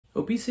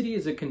Obesity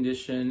is a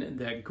condition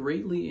that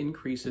greatly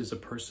increases a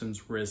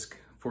person's risk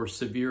for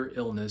severe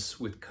illness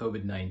with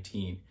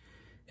COVID-19.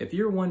 If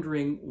you're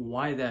wondering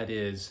why that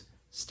is,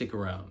 stick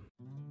around.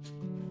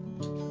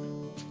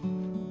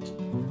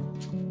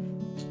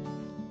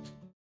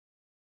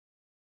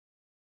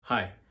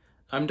 Hi,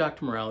 I'm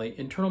Dr. Morale,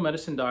 internal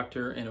medicine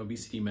doctor and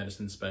obesity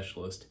medicine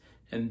specialist,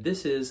 and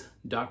this is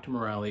Dr.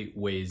 Morale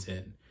Weighs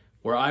In,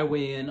 where I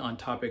weigh in on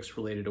topics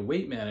related to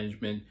weight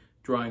management,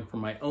 drawing from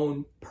my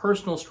own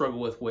personal struggle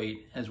with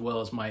weight as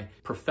well as my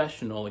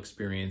professional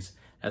experience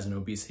as an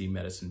obesity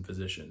medicine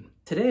physician.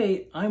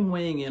 Today, I'm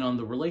weighing in on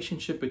the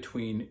relationship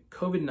between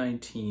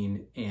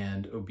COVID-19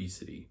 and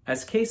obesity.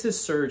 As cases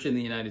surge in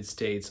the United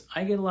States,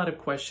 I get a lot of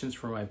questions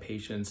from my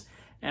patients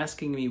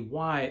asking me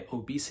why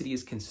obesity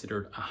is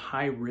considered a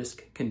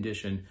high-risk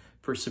condition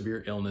for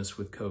severe illness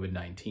with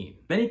COVID-19.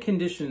 Many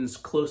conditions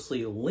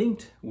closely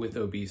linked with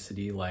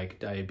obesity, like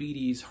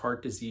diabetes,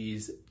 heart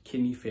disease,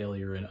 kidney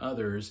failure, and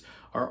others,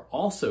 are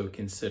also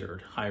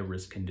considered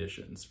high-risk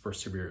conditions for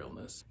severe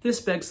illness. This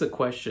begs the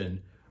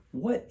question,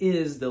 what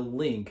is the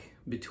link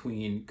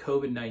between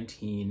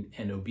COVID-19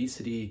 and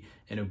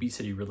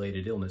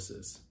obesity-related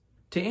illnesses?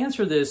 To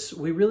answer this,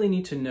 we really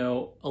need to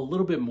know a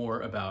little bit more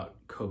about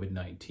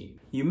COVID-19.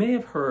 You may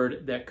have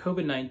heard that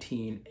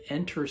COVID-19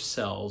 enters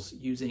cells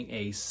using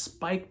a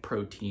spike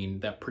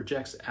protein that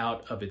projects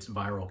out of its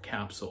viral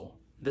capsule.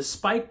 The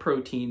spike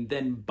protein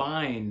then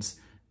binds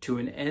to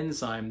an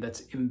enzyme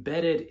that's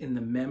embedded in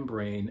the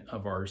membrane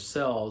of our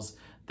cells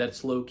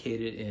that's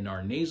located in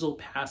our nasal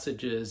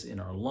passages, in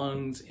our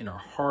lungs, in our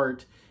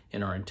heart,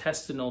 in our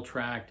intestinal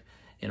tract,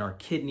 in our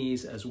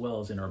kidneys, as well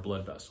as in our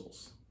blood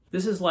vessels.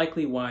 This is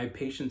likely why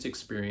patients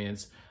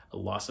experience a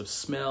loss of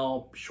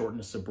smell,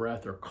 shortness of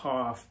breath or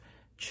cough,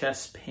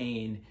 chest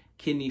pain,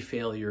 kidney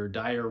failure,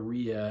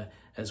 diarrhea,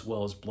 as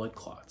well as blood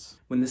clots.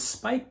 When the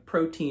spike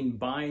protein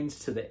binds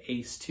to the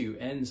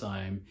ACE-2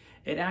 enzyme,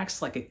 it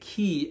acts like a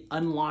key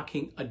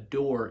unlocking a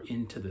door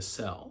into the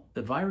cell.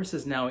 The virus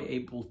is now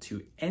able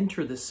to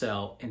enter the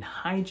cell and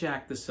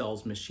hijack the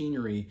cell's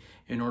machinery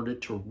in order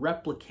to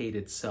replicate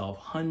itself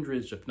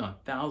hundreds, if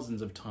not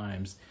thousands of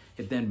times.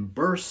 It then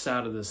bursts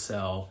out of the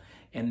cell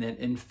and then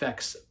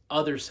infects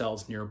other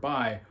cells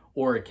nearby,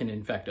 or it can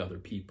infect other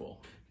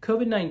people.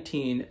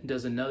 COVID-19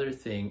 does another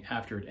thing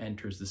after it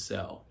enters the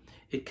cell.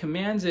 It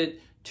commands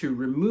it to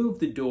remove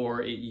the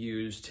door it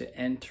used to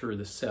enter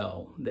the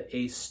cell, the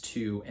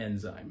ACE-2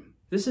 enzyme.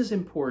 This is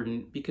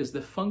important because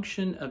the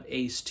function of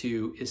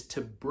ACE-2 is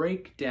to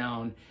break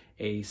down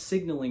a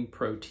signaling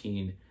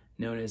protein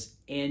known as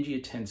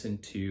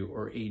angiotensin 2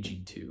 or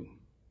Ag2.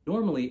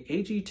 Normally,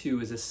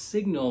 Ag2 is a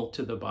signal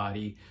to the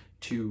body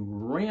to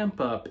ramp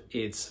up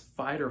its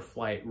fight or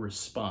flight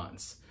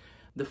response.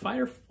 The fight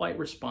or flight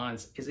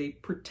response is a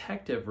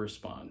protective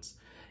response.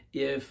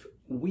 If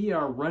we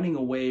are running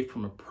away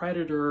from a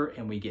predator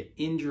and we get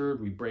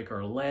injured, we break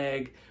our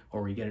leg,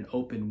 or we get an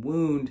open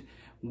wound,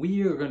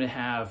 we are going to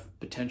have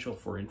potential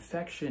for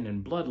infection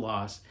and blood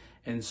loss.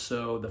 And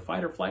so the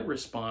fight or flight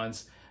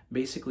response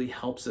basically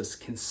helps us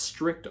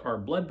constrict our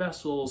blood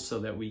vessels so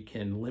that we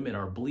can limit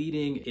our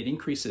bleeding. It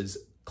increases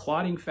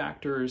clotting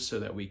factors so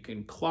that we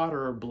can clot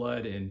our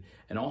blood and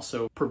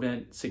also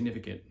prevent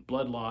significant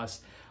blood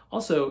loss.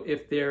 Also,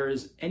 if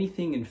there's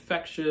anything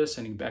infectious,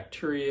 any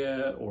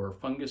bacteria or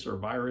fungus or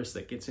virus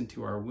that gets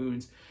into our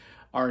wounds,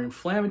 our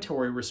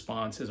inflammatory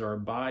response is our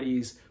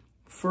body's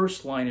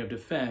first line of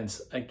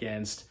defense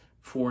against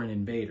foreign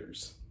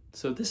invaders.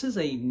 So this is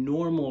a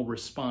normal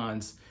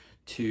response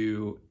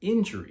to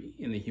injury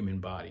in the human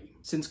body.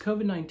 Since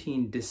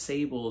COVID-19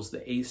 disables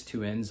the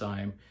ACE-2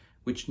 enzyme,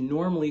 which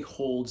normally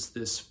holds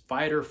this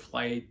fight or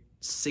flight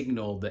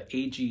signal, the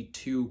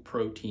Ag2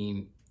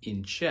 protein,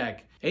 in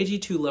check,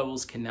 Ag2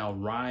 levels can now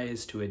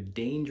rise to a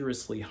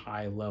dangerously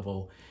high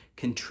level,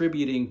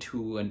 contributing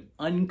to an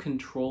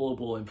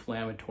uncontrollable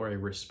inflammatory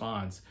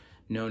response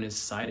known as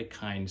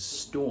cytokine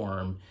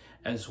storm,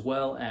 as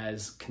well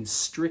as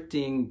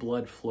constricting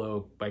blood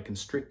flow by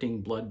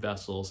constricting blood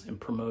vessels and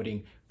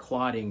promoting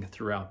clotting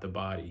throughout the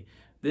body.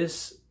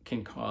 This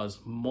can cause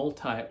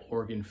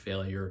multi-organ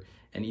failure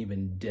and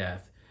even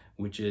death,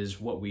 which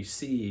is what we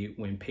see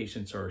when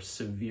patients are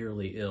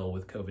severely ill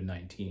with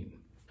COVID-19.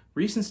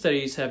 Recent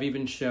studies have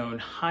even shown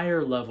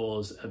higher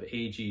levels of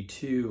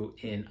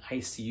Ag2 in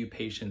ICU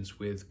patients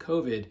with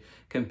COVID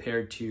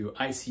compared to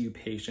ICU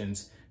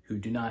patients who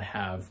do not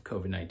have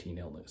COVID-19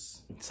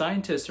 illness.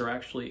 Scientists are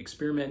actually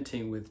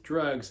experimenting with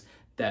drugs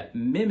that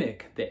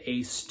mimic the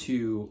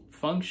ACE-2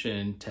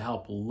 function to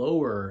help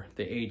lower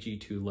the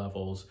Ag2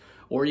 levels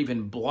or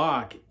even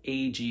block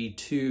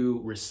Ag2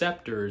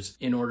 receptors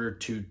in order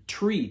to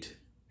treat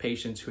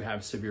patients who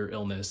have severe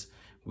illness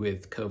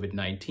with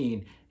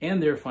COVID-19,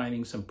 and they're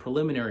finding some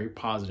preliminary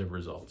positive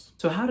results.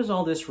 So how does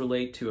all this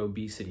relate to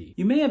obesity?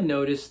 You may have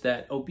noticed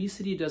that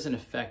obesity doesn't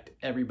affect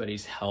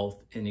everybody's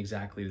health in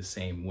exactly the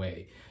same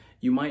way.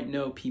 You might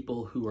know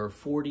people who are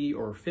 40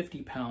 or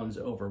 50 pounds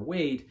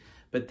overweight,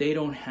 but they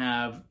don't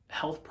have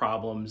health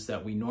problems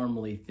that we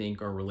normally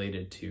think are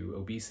related to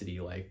obesity,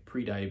 like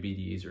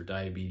prediabetes or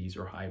diabetes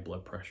or high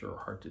blood pressure or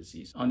heart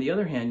disease. On the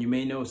other hand, you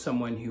may know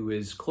someone who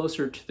is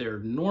closer to their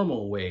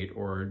normal weight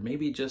or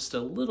maybe just a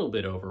little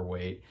bit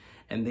overweight,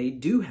 and they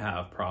do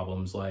have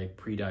problems like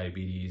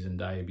prediabetes and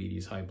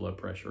diabetes, high blood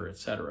pressure,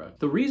 etc.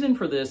 The reason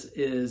for this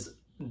is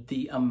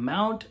the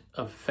amount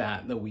of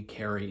fat that we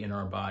carry in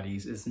our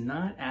bodies is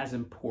not as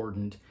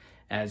important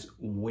as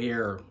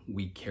where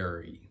we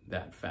carry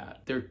that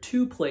fat. There are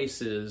two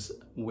places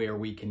where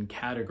we can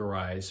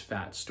categorize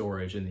fat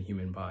storage in the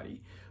human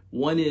body.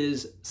 One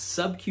is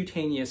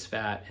subcutaneous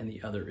fat and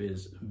the other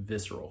is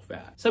visceral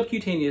fat.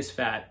 Subcutaneous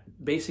fat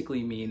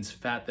basically means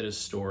fat that is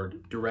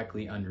stored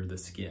directly under the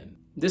skin.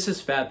 This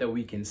is fat that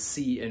we can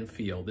see and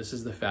feel. This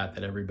is the fat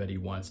that everybody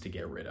wants to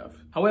get rid of.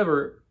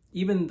 However,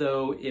 even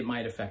though it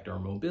might affect our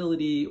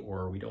mobility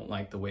or we don't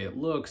like the way it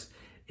looks,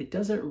 it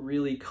doesn't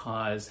really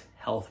cause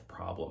health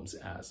problems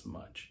as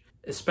much,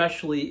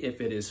 especially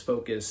if it is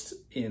focused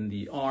in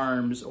the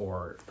arms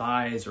or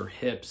thighs or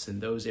hips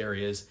and those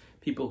areas.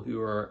 People who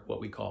are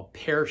what we call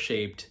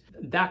pear-shaped,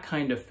 that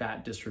kind of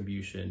fat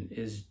distribution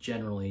is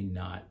generally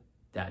not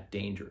that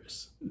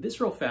dangerous.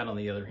 Visceral fat, on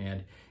the other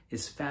hand,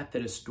 is fat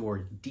that is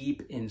stored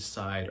deep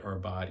inside our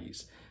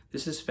bodies.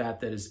 This is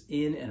fat that is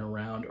in and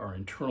around our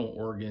internal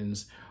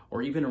organs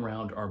or even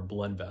around our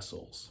blood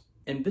vessels.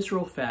 And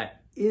visceral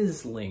fat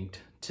is linked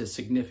to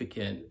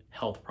significant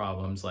health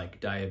problems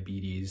like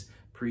diabetes,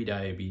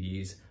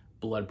 prediabetes,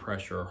 blood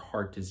pressure,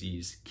 heart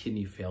disease,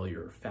 kidney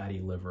failure, fatty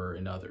liver,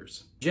 and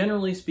others.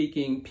 Generally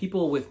speaking,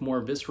 people with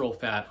more visceral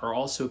fat are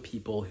also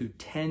people who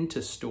tend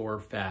to store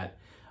fat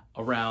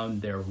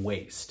around their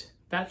waist.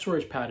 Fat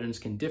storage patterns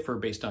can differ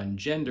based on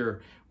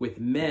gender, with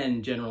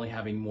men generally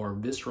having more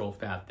visceral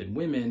fat than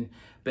women,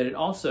 but it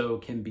also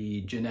can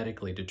be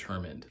genetically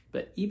determined.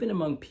 But even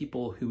among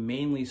people who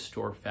mainly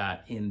store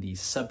fat in the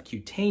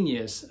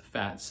subcutaneous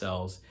fat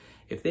cells,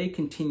 if they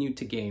continue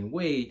to gain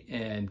weight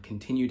and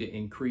continue to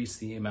increase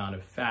the amount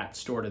of fat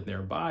stored in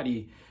their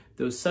body,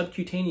 those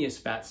subcutaneous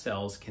fat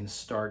cells can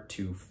start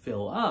to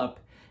fill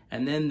up,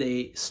 and then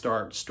they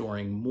start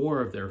storing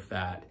more of their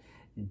fat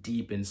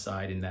deep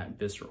inside in that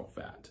visceral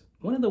fat.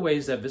 One of the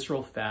ways that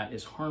visceral fat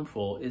is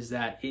harmful is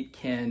that it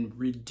can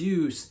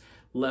reduce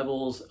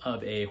levels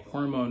of a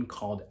hormone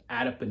called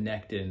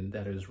adiponectin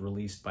that is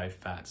released by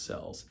fat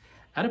cells.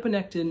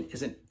 Adiponectin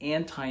is an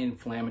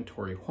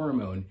anti-inflammatory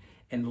hormone,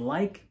 and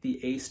like the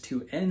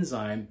ACE-2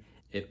 enzyme,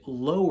 it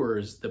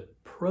lowers the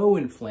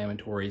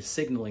pro-inflammatory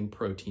signaling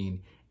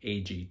protein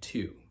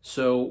Ag2.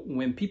 So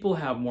when people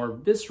have more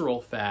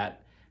visceral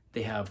fat,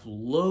 they have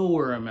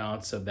lower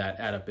amounts of that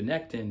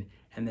adiponectin,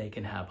 and they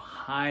can have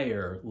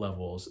higher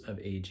levels of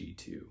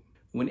Ag2.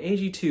 When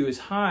Ag2 is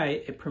high,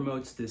 it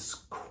promotes this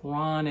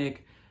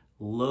chronic,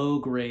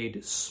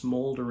 low-grade,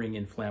 smoldering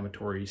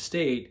inflammatory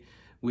state,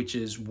 which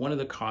is one of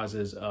the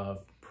causes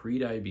of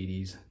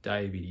prediabetes,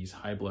 diabetes,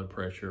 high blood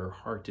pressure,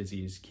 heart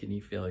disease, kidney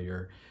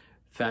failure,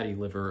 fatty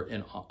liver,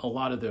 and a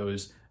lot of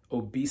those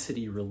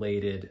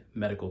obesity-related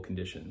medical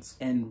conditions.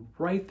 And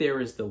right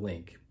there is the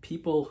link.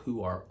 People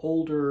who are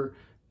older,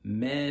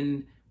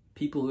 men,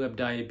 people who have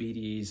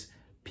diabetes,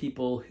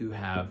 people who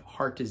have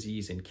heart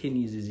disease and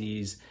kidney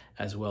disease,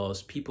 as well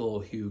as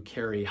people who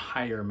carry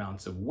higher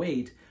amounts of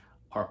weight,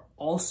 are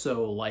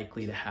also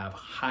likely to have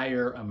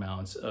higher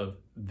amounts of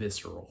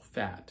visceral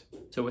fat.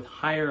 So with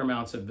higher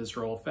amounts of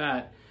visceral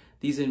fat,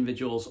 these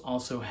individuals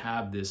also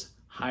have this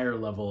higher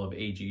level of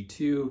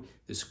Ag2,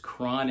 this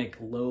chronic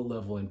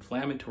low-level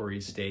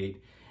inflammatory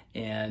state,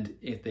 and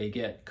if they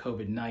get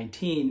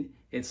COVID-19,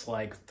 it's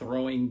like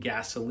throwing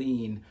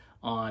gasoline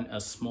on a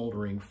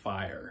smoldering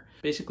fire.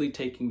 Basically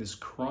taking this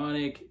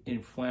chronic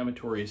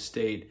inflammatory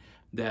state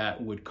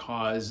that would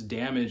cause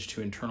damage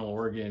to internal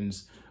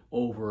organs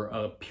over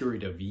a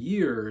period of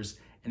years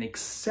and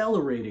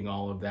accelerating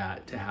all of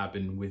that to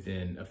happen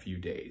within a few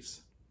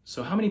days.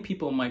 So how many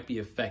people might be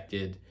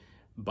affected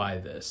by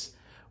this?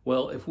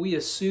 Well, if we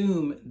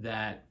assume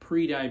that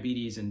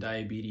prediabetes and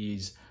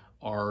diabetes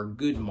are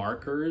good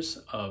markers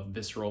of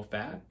visceral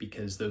fat,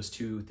 because those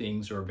two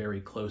things are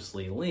very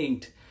closely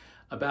linked,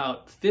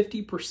 about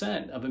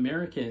 50% of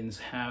Americans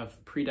have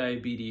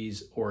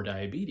prediabetes or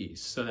diabetes.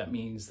 So that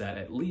means that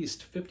at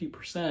least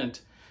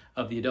 50%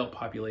 of the adult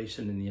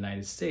population in the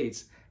United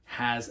States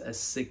has a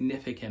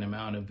significant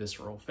amount of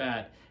visceral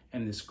fat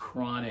and this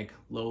chronic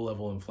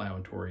low-level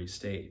inflammatory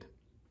state.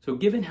 So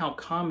given how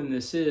common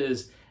this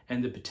is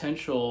and the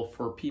potential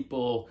for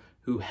people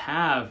who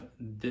have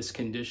this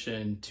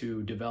condition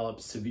to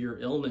develop severe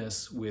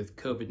illness with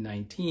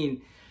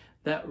COVID-19,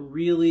 that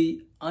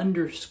really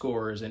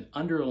underscores and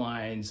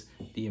underlines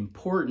the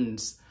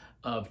importance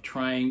of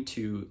trying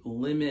to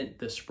limit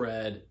the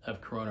spread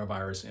of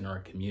coronavirus in our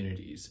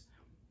communities.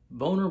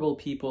 Vulnerable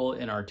people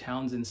in our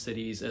towns and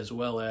cities, as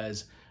well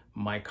as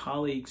my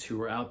colleagues who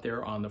are out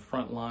there on the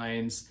front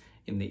lines,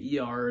 in the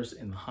ERs,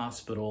 in the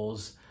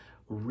hospitals,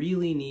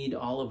 really need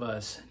all of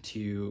us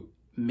to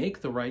make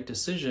the right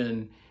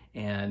decision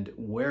and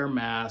wear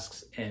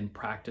masks and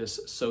practice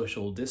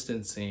social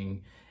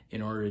distancing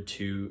in order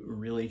to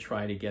really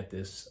try to get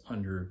this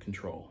under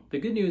control. The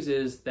good news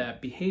is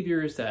that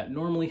behaviors that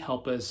normally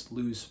help us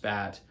lose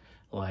fat,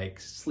 like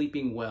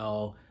sleeping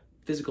well,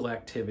 physical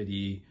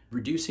activity,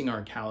 reducing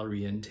our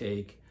calorie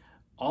intake,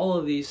 all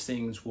of these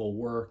things will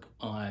work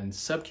on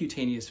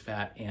subcutaneous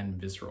fat and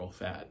visceral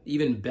fat.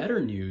 Even better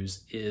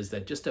news is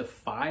that just a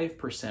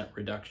 5%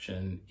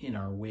 reduction in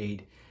our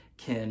weight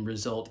can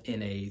result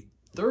in a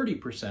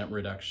 30%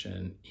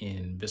 reduction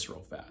in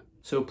visceral fat.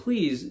 So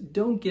please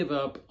don't give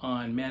up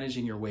on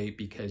managing your weight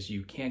because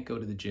you can't go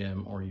to the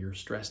gym or you're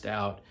stressed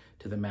out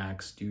to the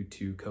max due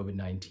to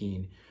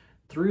COVID-19.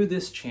 Through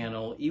this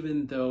channel,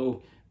 even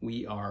though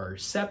we are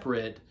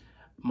separate,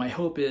 my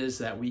hope is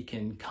that we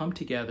can come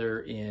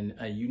together in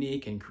a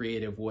unique and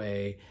creative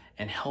way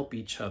and help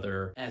each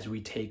other as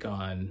we take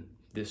on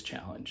this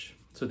challenge.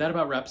 So that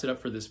about wraps it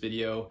up for this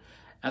video.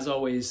 As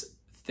always,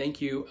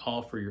 thank you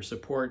all for your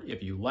support.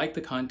 If you like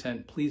the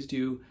content, please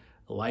do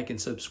like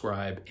and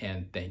subscribe,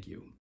 and thank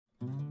you.